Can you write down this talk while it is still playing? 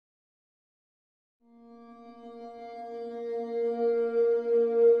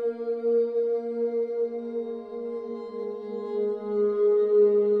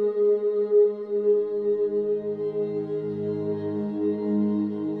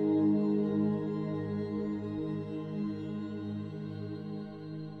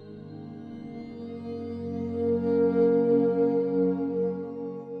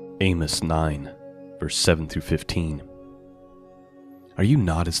Amos 9, verse 7 through 15. Are you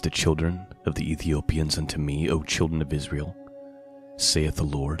not as the children of the Ethiopians unto me, O children of Israel? Saith the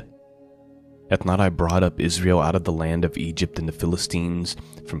Lord. Hath not I brought up Israel out of the land of Egypt, and the Philistines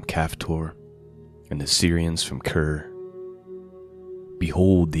from Caphtor, and the Syrians from Kir?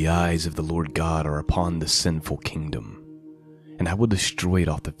 Behold, the eyes of the Lord God are upon the sinful kingdom, and I will destroy it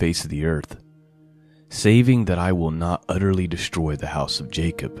off the face of the earth, saving that I will not utterly destroy the house of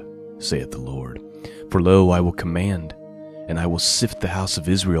Jacob, saith the Lord. For lo, I will command, and I will sift the house of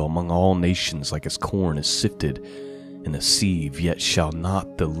Israel among all nations like as corn is sifted in a sieve, yet shall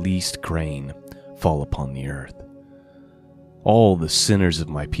not the least grain fall upon the earth. All the sinners of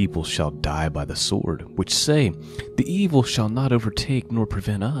my people shall die by the sword, which say, the evil shall not overtake nor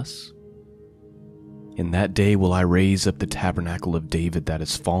prevent us. In that day will I raise up the tabernacle of David that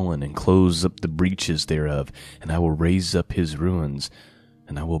is fallen, and close up the breaches thereof, and I will raise up his ruins,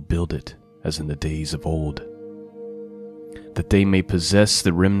 and I will build it as in the days of old, that they may possess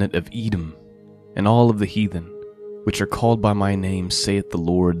the remnant of Edom, and all of the heathen, which are called by my name, saith the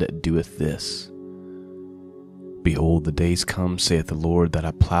Lord that doeth this. Behold, the days come, saith the Lord, that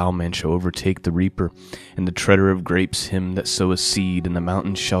a plowman shall overtake the reaper, and the treader of grapes him that soweth seed, and the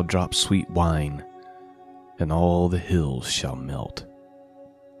mountains shall drop sweet wine, and all the hills shall melt.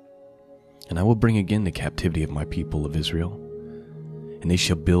 And I will bring again the captivity of my people of Israel, and they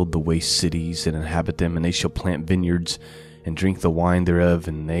shall build the waste cities, and inhabit them, and they shall plant vineyards, and drink the wine thereof,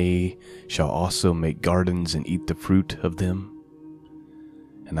 and they shall also make gardens, and eat the fruit of them.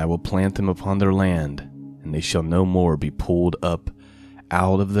 And I will plant them upon their land, and they shall no more be pulled up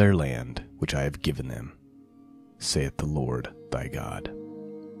out of their land which I have given them, saith the Lord thy God.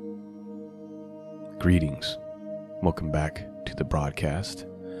 Greetings. Welcome back to the broadcast.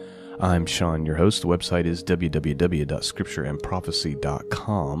 I'm Sean, your host. The website is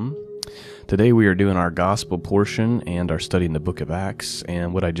www.scriptureandprophecy.com. Today we are doing our gospel portion and are studying the book of Acts,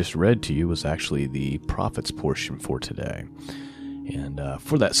 and what I just read to you was actually the prophets portion for today. And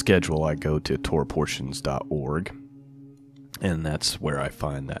for that schedule, I go to torahportions.org, and that's where I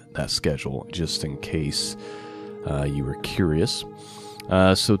find that schedule, just in case you were curious.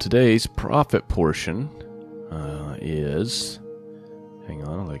 So today's prophet portion is, hang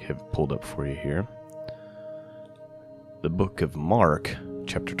on, I have it pulled up for you here, the book of Mark,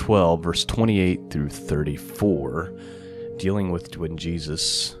 chapter 12, verse 28 through 34, dealing with when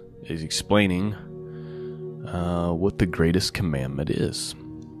Jesus is explaining what the greatest commandment is.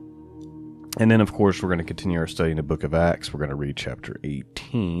 And then, of course, we're going to continue our study in the book of Acts. We're going to read chapter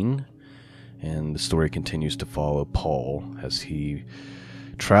 18, and the story continues to follow Paul as he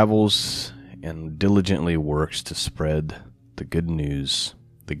travels and diligently works to spread the good news,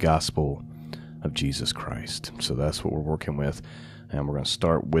 the gospel of Jesus Christ. So that's what we're working with, and we're going to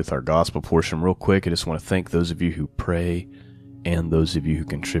start with our gospel portion real quick. I just want to thank those of you who pray and those of you who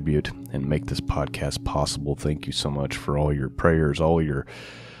contribute and make this podcast possible. Thank you so much for all your prayers, all your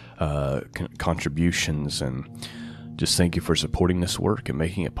contributions, and just thank you for supporting this work and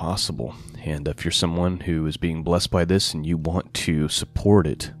making it possible. And if you're someone who is being blessed by this and you want to support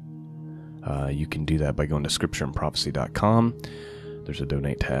it, you can do that by going to scriptureandprophecy.com. There's a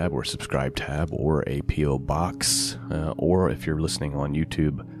donate tab or subscribe tab or a P.O. box, or if you're listening on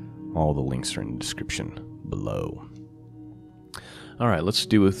YouTube, all the links are in the description below. All right, let's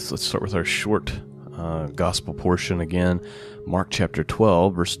start with our short gospel portion again. Mark chapter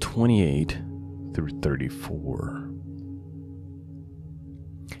 12, verse 28 through 34.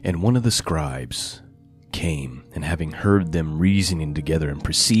 And one of the scribes came, and having heard them reasoning together, and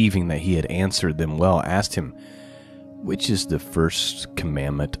perceiving that he had answered them well, asked him, which is the first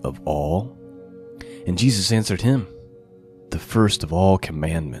commandment of all? And Jesus answered him, the first of all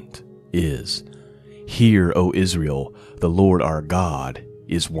commandment is, Hear, O Israel, the Lord our God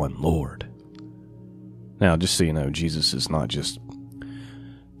is one Lord. Now, just so you know, Jesus is not just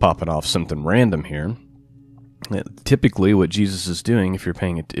popping off something random here. Typically, what Jesus is doing, if you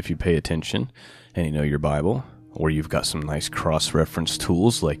pay attention and you know your Bible, or you've got some nice cross-reference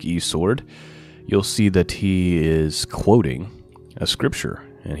tools like eSword, you'll see that he is quoting a scripture,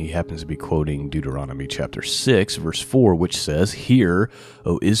 and he happens to be quoting Deuteronomy chapter 6, verse 4, which says, Hear,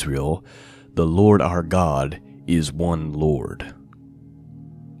 O Israel, the Lord our God is one Lord.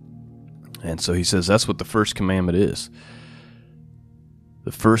 And so he says that's what the first commandment is.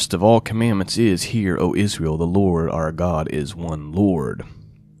 The first of all commandments is, Hear, O Israel, the Lord our God is one Lord.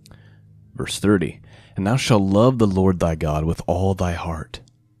 Verse 30, And thou shalt love the Lord thy God with all thy heart,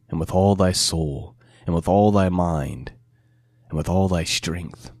 and with all thy soul, and with all thy mind, and with all thy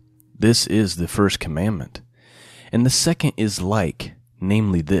strength. This is the first commandment. And the second is like,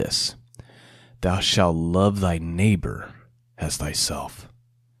 namely this, thou shalt love thy neighbor as thyself.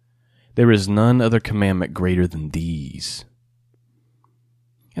 There is none other commandment greater than these.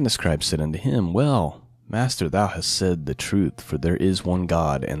 And the scribe said unto him, Well, Master, thou hast said the truth, for there is one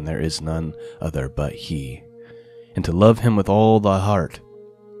God, and there is none other but he. And to love him with all thy heart,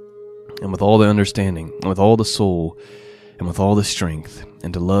 and with all the understanding, and with all the soul, and with all the strength,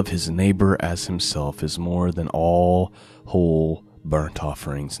 and to love his neighbor as himself is more than all whole burnt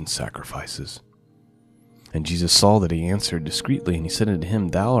offerings and sacrifices. And Jesus saw that he answered discreetly, and he said unto him,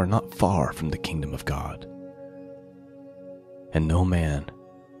 Thou art not far from the kingdom of God. And no man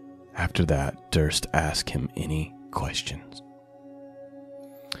after that durst ask him any questions.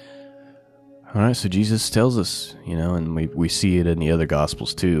 All right, so Jesus tells us, and we see it in the other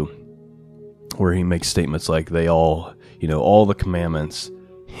Gospels too, where he makes statements like they all, all the commandments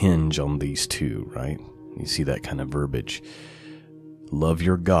hinge on these two, right? You see that kind of verbiage. Love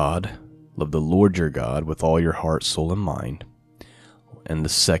your God, love the Lord your God with all your heart, soul, and mind. And the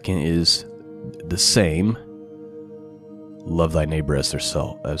second is the same, love thy neighbor as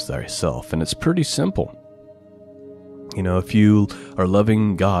thyself. And it's pretty simple. If you are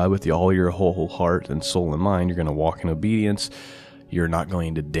loving God with all your whole heart and soul and mind, you're going to walk in obedience. You're not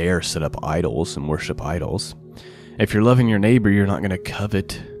going to dare set up idols and worship idols. If you're loving your neighbor, you're not going to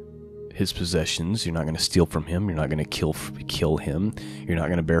covet his possessions. You're not going to steal from him. You're not going to kill him. You're not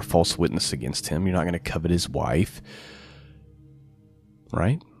going to bear false witness against him. You're not going to covet his wife.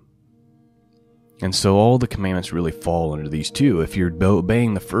 Right? And so all the commandments really fall under these two. If you're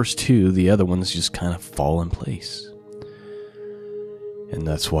obeying the first two, the other ones just kind of fall in place. And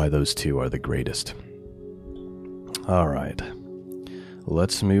that's why those two are the greatest. All right.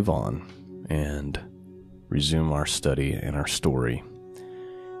 Let's move on and resume our study and our story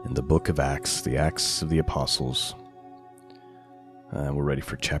in the book of Acts, the Acts of the Apostles. We're ready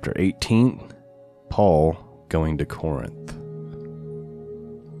for chapter 18, Paul going to Corinth.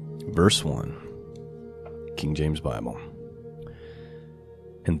 Verse 1, King James Bible.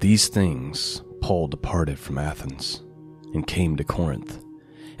 And these things Paul departed from Athens, and came to Corinth,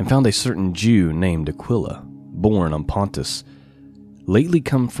 and found a certain Jew named Aquila, born on Pontus, lately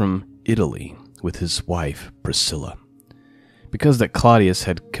come from Italy, with his wife Priscilla, because that Claudius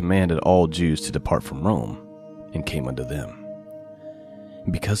had commanded all Jews to depart from Rome, and came unto them.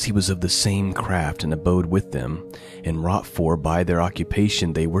 And because he was of the same craft, and abode with them, and wrought for by their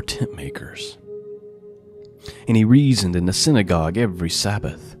occupation they were tent makers. And he reasoned in the synagogue every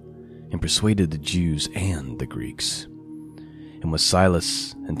Sabbath, and persuaded the Jews and the Greeks. And with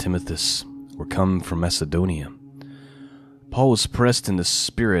Silas and Timothy were come from Macedonia, Paul was pressed in the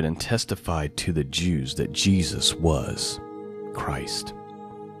spirit and testified to the Jews that Jesus was Christ.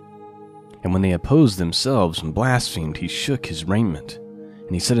 And when they opposed themselves and blasphemed, he shook his raiment,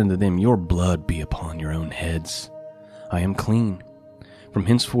 and he said unto them, Your blood be upon your own heads. I am clean. From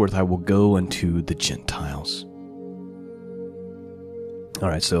henceforth I will go unto the Gentiles. All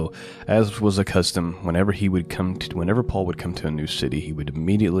right, so as was a custom, whenever Paul would come to a new city, he would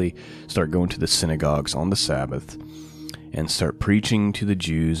immediately start going to the synagogues on the Sabbath and start preaching to the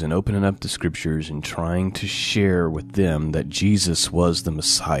Jews and opening up the scriptures and trying to share with them that Jesus was the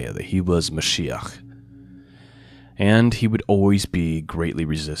Messiah, that he was Mashiach. And he would always be greatly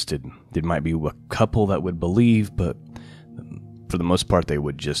resisted. There might be a couple that would believe, but for the most part, they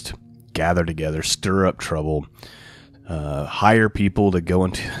would just gather together, stir up trouble, hire people to go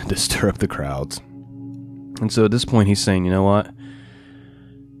and to stir up the crowds. And so at this point, he's saying, you know what?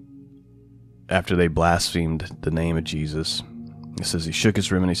 After they blasphemed the name of Jesus, it says he shook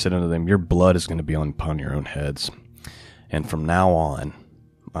his raiment and he said unto them, Your blood is going to be upon your own heads. And from now on,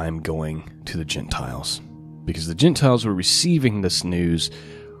 I am going to the Gentiles. Because the Gentiles were receiving this news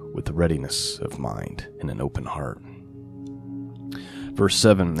with the readiness of mind and an open heart. Verse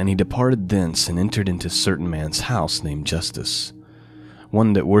 7, And he departed thence and entered into a certain man's house named Justus,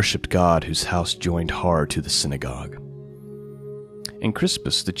 one that worshipped God, whose house joined hard to the synagogue. And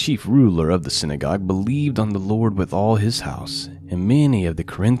Crispus, the chief ruler of the synagogue, believed on the Lord with all his house, and many of the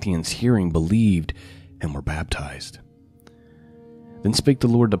Corinthians hearing believed and were baptized. Then spake the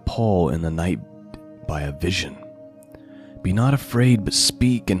Lord to Paul in the night by a vision, Be not afraid, but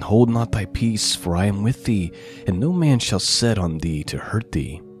speak, and hold not thy peace, for I am with thee, and no man shall set on thee to hurt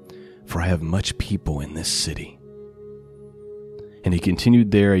thee, for I have much people in this city. And he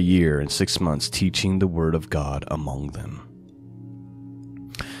continued there 1 year and 6 months, teaching the word of God among them.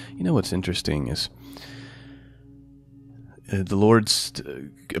 You know what's interesting is the Lord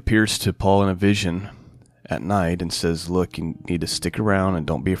appears to Paul in a vision at night and says, look, you need to stick around and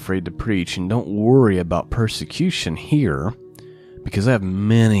don't be afraid to preach, and don't worry about persecution here, because I have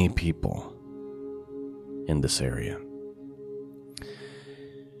many people in this area.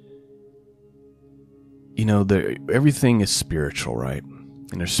 You know, everything is spiritual, right?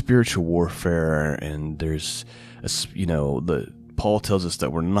 And there's spiritual warfare, and there's, Paul tells us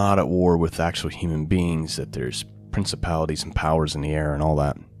that we're not at war with actual human beings, that there's principalities and powers in the air and all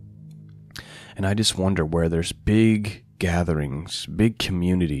that. And I just wonder where there's big gatherings, big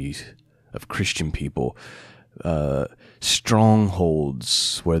communities of Christian people,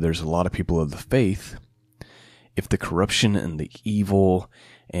 strongholds where there's a lot of people of the faith, if the corruption and the evil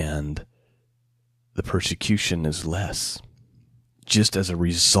and the persecution is less, just as a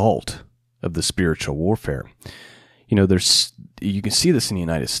result of the spiritual warfare. You know, you can see this in the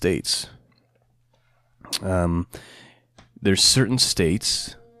United States. There's certain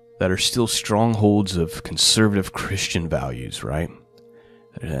states that are still strongholds of conservative Christian values, right?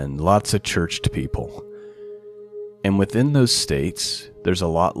 And lots of churched people. And within those states, there's a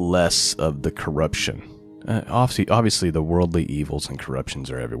lot less of the corruption. Obviously, the worldly evils and corruptions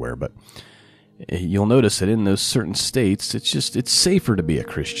are everywhere, but you'll notice that in those certain states, it's safer to be a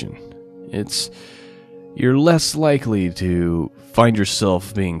Christian. You're less likely to find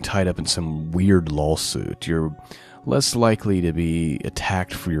yourself being tied up in some weird lawsuit. You're less likely to be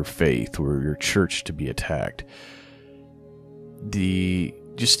attacked for your faith or your church to be attacked. The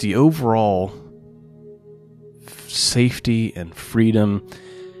overall safety and freedom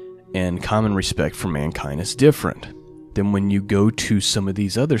and common respect for mankind is different than when you go to some of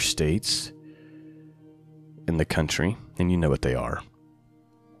these other states in the country, and you know what they are,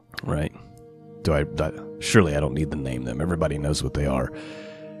 right? Surely I don't need to name them. Everybody knows what they are.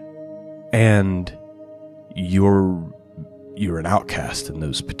 And you're an outcast in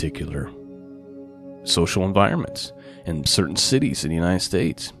those particular social environments in certain cities in the United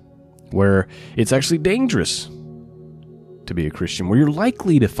States where it's actually dangerous to be a Christian, where you're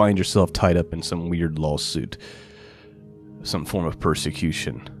likely to find yourself tied up in some weird lawsuit, some form of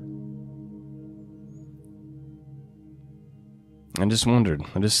persecution. I just wondered.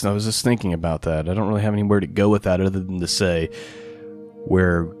 I was just thinking about that. I don't really have anywhere to go with that other than to say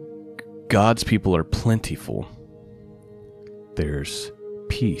where God's people are plentiful, there's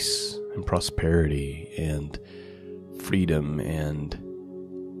peace and prosperity and freedom and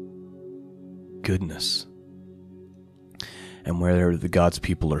goodness. And where the God's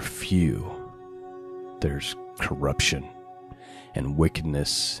people are few, there's corruption and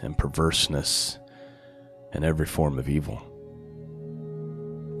wickedness and perverseness and every form of evil.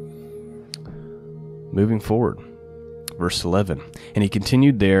 Moving forward, verse 11, and he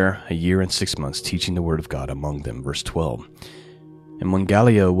continued there 1 year and 6 months, teaching the word of God among them. Verse 12, and when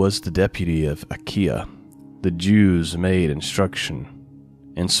Gallio was the deputy of Achaia, the Jews made insurrection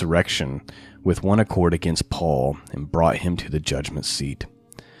with one accord against Paul, and brought him to the judgment seat,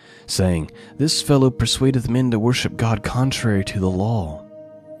 saying, this fellow persuadeth men to worship God contrary to the law.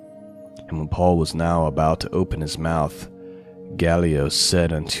 And when Paul was now about to open his mouth, Gallio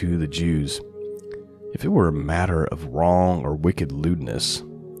said unto the Jews, if it were a matter of wrong or wicked lewdness,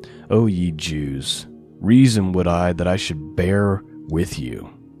 O ye Jews, reason would I that I should bear with you.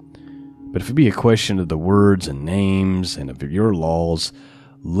 But if it be a question of the words and names and of your laws,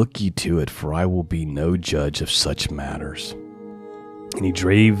 look ye to it, for I will be no judge of such matters. And he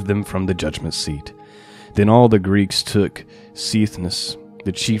drave them from the judgment seat. Then all the Greeks took Cethenas,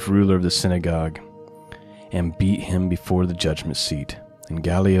 the chief ruler of the synagogue, and beat him before the judgment seat. And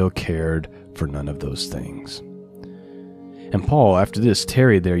Gallio cared for none of those things. And Paul after this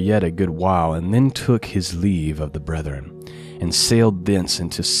tarried there yet a good while, and then took his leave of the brethren, and sailed thence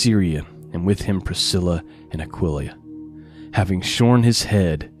into Syria, and with him Priscilla and Aquila, having shorn his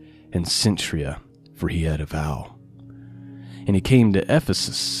head in Centuria, for he had a vow. And he came to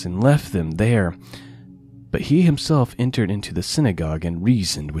Ephesus, and left them there, but he himself entered into the synagogue, and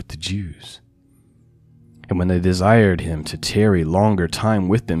reasoned with the Jews. And when they desired him to tarry longer time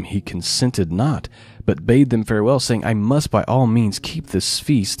with them, he consented not, but bade them farewell, saying, I must by all means keep this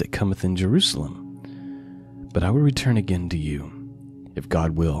feast that cometh in Jerusalem. But I will return again to you, if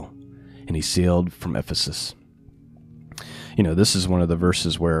God will. And he sailed from Ephesus. You know, this is one of the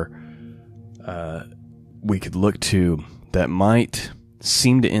verses where we could look to that might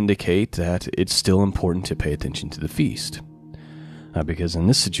seem to indicate that it's still important to pay attention to the feast. Because in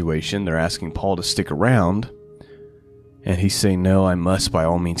this situation, they're asking Paul to stick around, and he's saying, no, I must by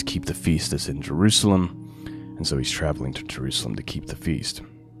all means keep the feast that's in Jerusalem, and so he's traveling to Jerusalem to keep the feast.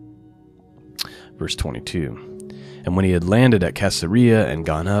 Verse 22, and when he had landed at Caesarea and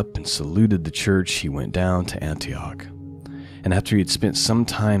gone up and saluted the church, he went down to Antioch. And after he had spent some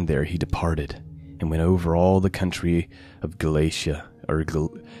time there, he departed, and went over all the country of Galatia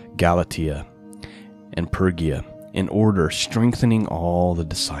and Phrygia in order, strengthening all the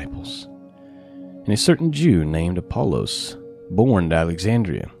disciples. And a certain Jew named Apollos, born at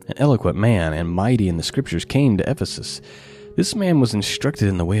Alexandria, an eloquent man and mighty in the Scriptures, came to Ephesus. This man was instructed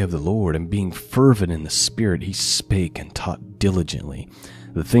in the way of the Lord, and being fervent in the Spirit, he spake and taught diligently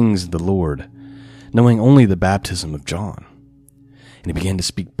the things of the Lord, knowing only the baptism of John. And he began to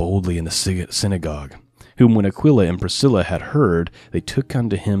speak boldly in the synagogue, whom when Aquila and Priscilla had heard, they took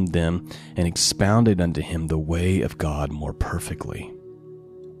unto him them, and expounded unto him the way of God more perfectly.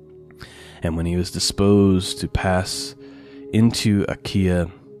 And when he was disposed to pass into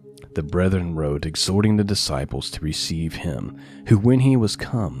Achaia, the brethren wrote, exhorting the disciples to receive him, who when he was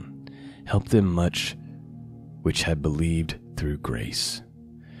come, helped them much which had believed through grace.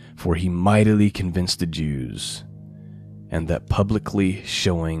 For he mightily convinced the Jews, and that publicly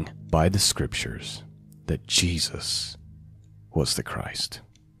showing by the Scriptures that Jesus was the Christ.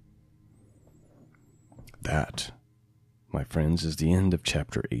 That, my friends, is the end of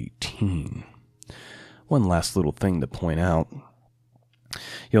chapter 18. One last little thing to point out.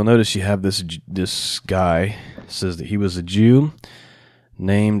 You'll notice you have this guy, says that he was a Jew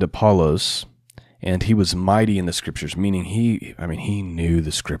named Apollos, and he was mighty in the Scriptures, meaning he knew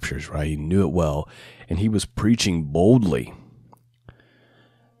the Scriptures, right? He knew it well, and he was preaching boldly.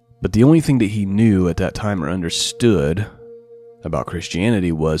 But the only thing that he knew at that time or understood about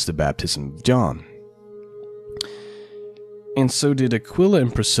Christianity was the baptism of John. And so did Aquila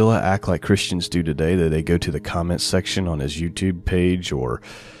and Priscilla act like Christians do today, that they go to the comment section on his YouTube page or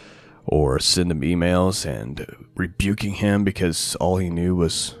send him emails and rebuking him because all he knew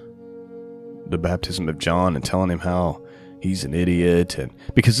was the baptism of John and telling him how he's an idiot? And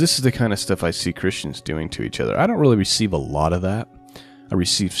because this is the kind of stuff I see Christians doing to each other. I don't really receive a lot of that. I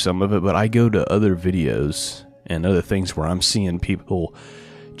receive some of it, but I go to other videos and other things where I'm seeing people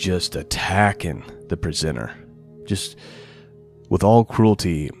just attacking the presenter, just with all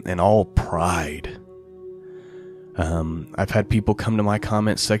cruelty and all pride. I've had people come to my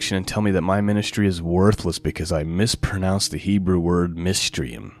comment section and tell me that my ministry is worthless because I mispronounced the Hebrew word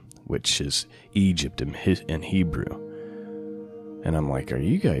mystrium, which is Egypt in Hebrew. And I'm like, are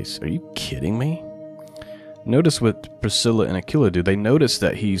you kidding me? Notice what Priscilla and Aquila do. They notice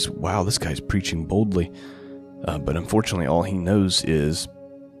that this guy's preaching boldly. But unfortunately, all he knows is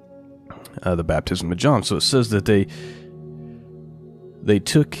the baptism of John. So it says that they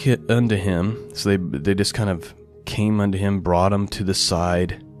took it unto him. So they just kind of came unto him, brought him to the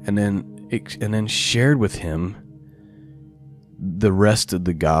side, and then shared with him the rest of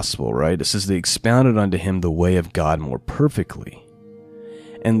the gospel, right? It says they expounded unto him the way of God more perfectly.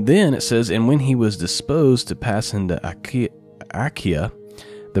 And then it says, and when he was disposed to pass into Achaia,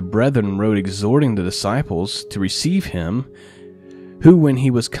 the brethren wrote, exhorting the disciples to receive him, who when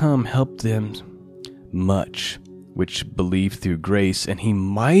he was come helped them much, which believed through grace, and he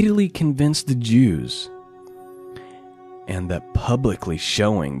mightily convinced the Jews, and that publicly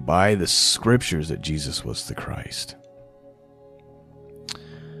showing by the Scriptures that Jesus was the Christ.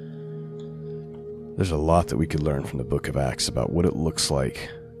 There's a lot that we could learn from the book of Acts about what it looks like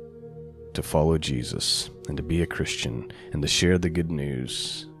to follow Jesus and to be a Christian and to share the good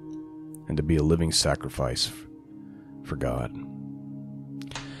news and to be a living sacrifice for God.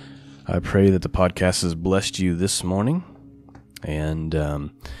 I pray that the podcast has blessed you this morning. And,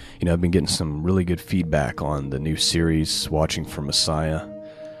 I've been getting some really good feedback on the new series, Watching for Messiah.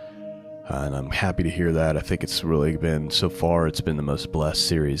 And I'm happy to hear that. I think it's really been, so far, it's been the most blessed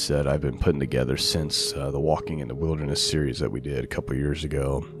series that I've been putting together since the Walking in the Wilderness series that we did a couple years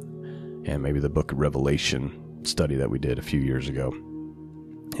ago, and maybe the Book of Revelation study that we did a few years ago.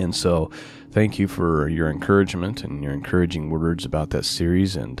 And so, thank you for your encouragement and your encouraging words about that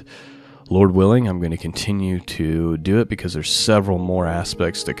series, and Lord willing, I'm going to continue to do it because there's several more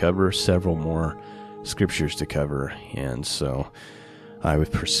aspects to cover, several more scriptures to cover, and so I would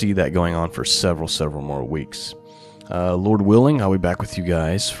foresee that going on for several more weeks. Lord willing, I'll be back with you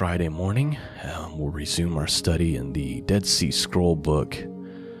guys Friday morning. We'll resume our study in the Dead Sea Scroll book,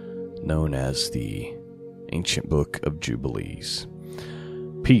 known as the Ancient Book of Jubilees.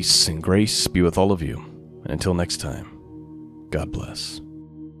 Peace and grace be with all of you. And until next time, God bless.